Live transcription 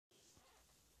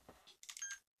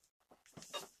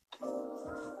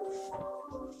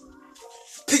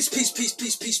Peace, peace, peace,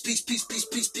 peace, peace, peace, peace, peace,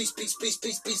 peace, peace, peace, peace,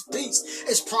 peace, peace, peace.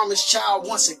 It's Promised Child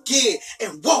once again,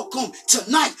 and welcome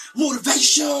tonight.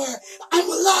 Motivation. I'm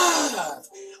alive.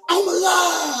 I'm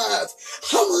alive.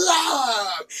 I'm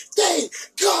alive. Thank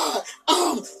God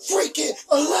I'm freaking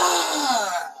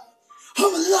alive.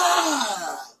 I'm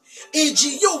alive.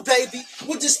 NGU, baby.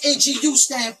 What does NGU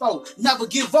stand for? Never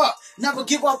give up. Never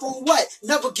give up on what?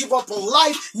 Never give up on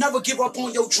life. Never give up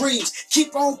on your dreams.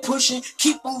 Keep on pushing.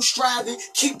 Keep on striving.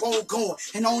 Keep on going.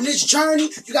 And on this journey,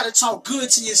 you got to talk good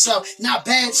to yourself, not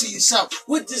bad to yourself.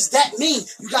 What does that mean?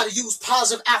 You got to use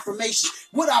positive affirmations.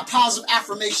 What are positive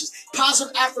affirmations?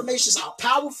 Positive affirmations are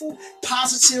powerful,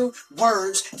 positive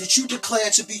words that you declare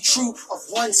to be true of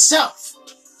oneself.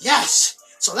 Yes.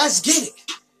 So let's get it.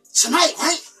 Tonight,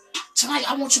 right?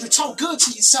 Tonight, I want you to talk good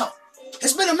to yourself.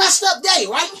 It's been a messed up day,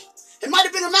 right? It might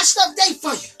have been a messed up day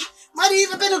for you. Might have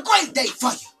even been a great day for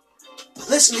you. But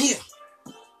listen here.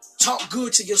 Talk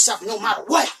good to yourself no matter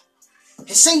what.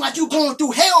 It seems like you're going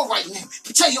through hell right now.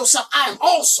 But tell yourself, I am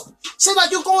awesome. It seems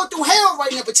like you're going through hell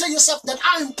right now. But tell yourself that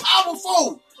I am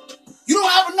powerful. You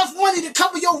don't have enough money to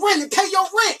cover your rent and pay your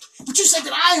rent. But you say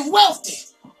that I am wealthy.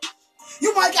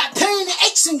 You might got pain and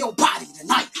aches in your body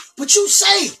tonight, but you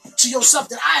say to yourself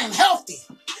that I am healthy.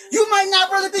 You might not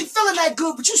really be feeling that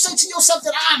good, but you say to yourself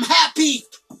that I'm happy.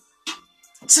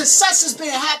 Success is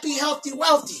being happy, healthy,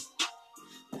 wealthy.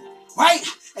 Right?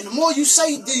 And the more you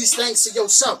say these things to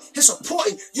yourself, it's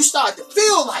important you start to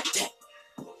feel like that.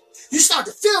 You start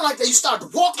to feel like that. You start to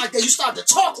walk like that. You start to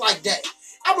talk like that.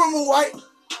 I remember, right,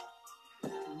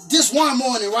 this one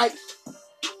morning, right,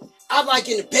 I'm like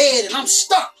in the bed and I'm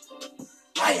stuck.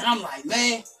 Right, and I'm like,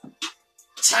 man,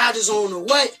 tide is on the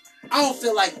way. I don't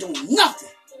feel like doing nothing.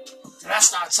 Then I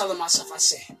started telling myself, I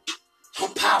said,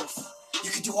 I'm powerful. You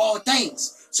can do all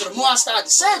things. So the more I started to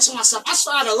say it to myself, I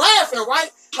started laughing, right?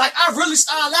 Like I really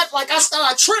started laughing, like I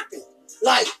started tripping.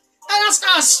 Like, and I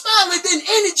started smiling, then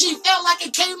energy felt like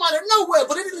it came out of nowhere,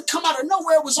 but it didn't come out of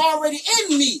nowhere, it was already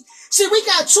in me. See, we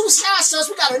got two sides to us.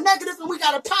 We got a negative and we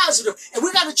got a positive. And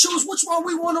we got to choose which one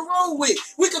we want to roll with.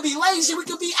 We could be lazy, we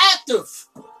could be active.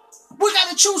 We got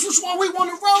to choose which one we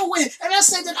want to roll with. And I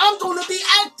said that I'm going to be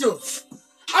active.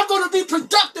 I'm going to be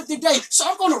productive today. So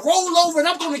I'm going to roll over and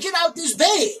I'm going to get out this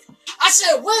bed. I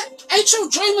said, what? Ain't your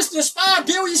dream is to inspire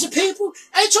billions of people?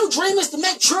 Ain't your dream is to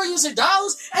make trillions of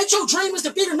dollars? Ain't your dream is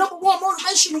to be the #1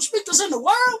 motivational speakers in the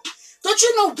world? Don't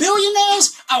you know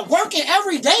billionaires are working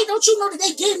every day? Don't you know that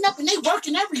they getting up and they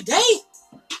working every day?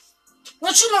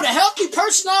 Don't you know the healthy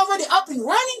person already up and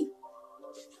running?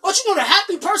 Don't you know the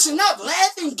happy person up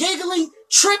laughing, giggling,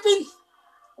 tripping?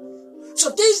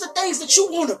 So these are things that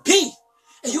you want to be.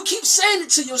 And you keep saying it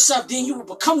to yourself, then you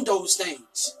will become those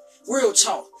things. Real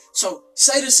talk. So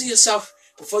say this to yourself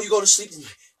before you go to sleep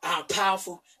tonight. I'm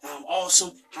powerful, I'm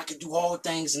awesome, I can do all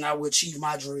things, and I will achieve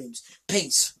my dreams.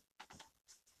 Peace.